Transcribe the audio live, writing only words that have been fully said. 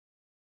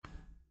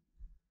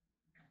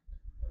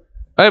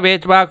We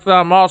beat back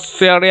the most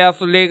serious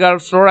legal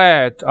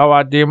threat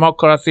our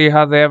democracy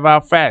has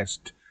ever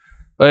faced,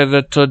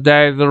 with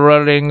today's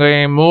ruling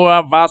in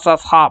Moore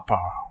vs. Harper.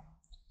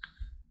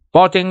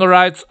 Voting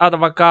rights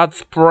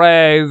advocates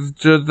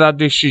praised the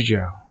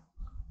decision,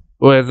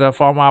 with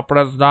former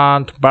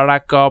President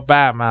Barack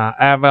Obama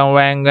even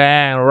weighing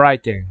in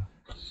writing.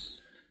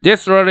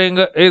 This ruling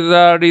is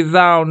a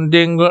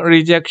resounding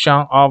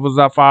rejection of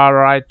the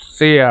far-right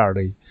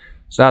theory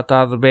that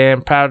has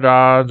been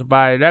peddled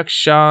by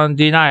election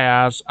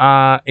deniers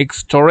and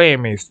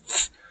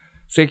extremists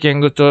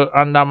seeking to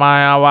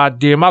undermine our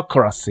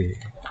democracy.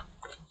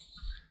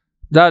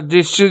 The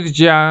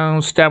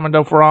decision stemmed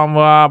from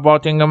a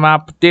voting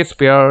map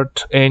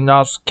dispute in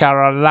North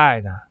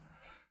Carolina,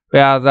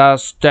 where the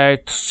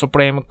state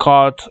Supreme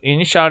Court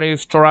initially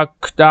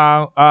struck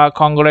down a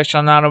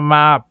congressional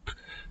map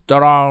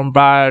drawn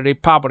by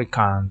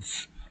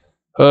Republicans,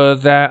 who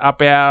then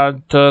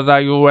appealed to the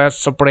U.S.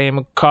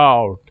 Supreme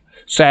Court,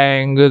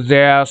 saying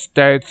their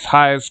state's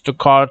highest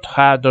court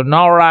had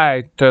no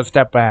right to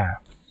step in.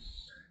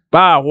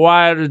 But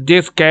while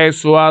this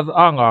case was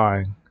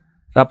ongoing,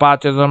 the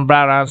partisan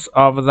balance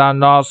of the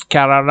North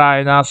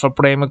Carolina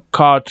Supreme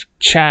Court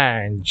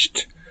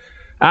changed,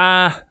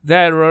 and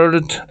they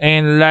ruled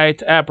in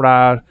late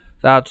April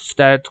that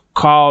state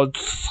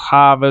courts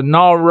have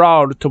no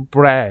role to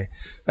play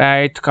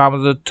when it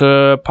comes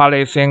to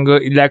policing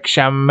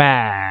election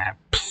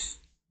maps.